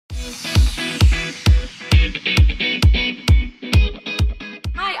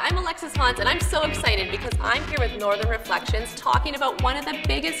Hi, I'm Alexis Honce, and I'm so excited because I'm here with Northern Reflections talking about one of the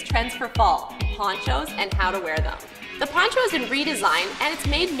biggest trends for fall, ponchos and how to wear them. The poncho has been redesigned and it's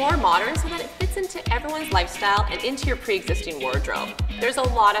made more modern so that it fits into everyone's lifestyle and into your pre-existing wardrobe. There's a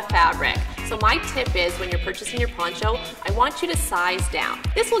lot of fabric, so my tip is when you're purchasing your poncho, I want you to size down.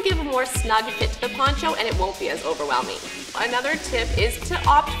 This will give a more snug fit to the poncho and it won't be as overwhelming. Another tip is to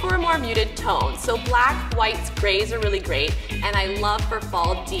opt for a more muted tone. So black, whites, grays are really great, and I love for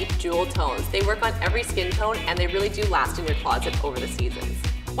fall deep jewel tones. They work on every skin tone and they really do last in your closet over the seasons.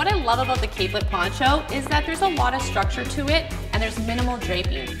 What I love about the capelet poncho is that there's a lot of structure to it and there's minimal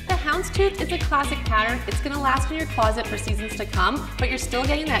draping. The houndstooth is a classic pattern. It's going to last in your closet for seasons to come, but you're still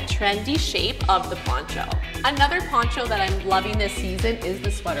getting that trendy shape of the poncho. Another poncho that I'm loving this season is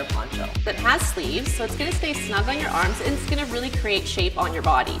the sweater poncho. That has sleeves, so it's going to stay snug on your arms and it's going to really create shape on your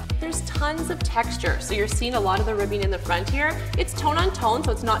body. There's tons of texture, so you're seeing a lot of the ribbing in the front here. It's tone on tone,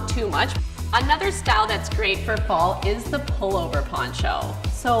 so it's not too much. Another style that's great for fall is the pullover poncho.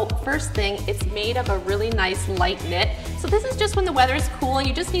 So first thing, it's made of a really nice light knit. So this is just when the weather is cool and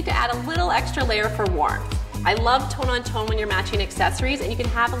you just need to add a little extra layer for warmth. I love tone on tone when you're matching accessories, and you can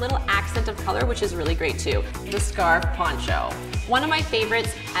have a little accent of color, which is really great too. The scarf poncho. One of my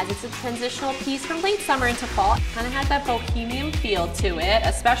favorites, as it's a transitional piece from late summer into fall. It kind of has that bohemian feel to it,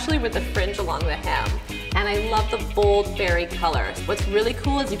 especially with the fringe along the hem. And I love the bold berry colors. What's really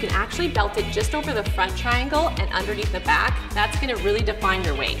cool is you can actually belt it just over the front triangle and underneath the back. That's gonna really define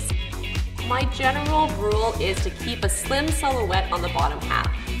your waist. My general rule is to keep a slim silhouette on the bottom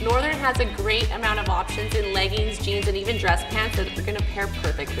half. Northern has a great amount of options in leggings, jeans, and even dress pants that are gonna pair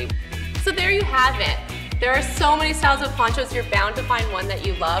perfectly. So there you have it. There are so many styles of ponchos, you're bound to find one that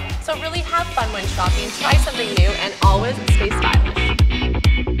you love. So really have fun when shopping, try something new, and always stay stylish.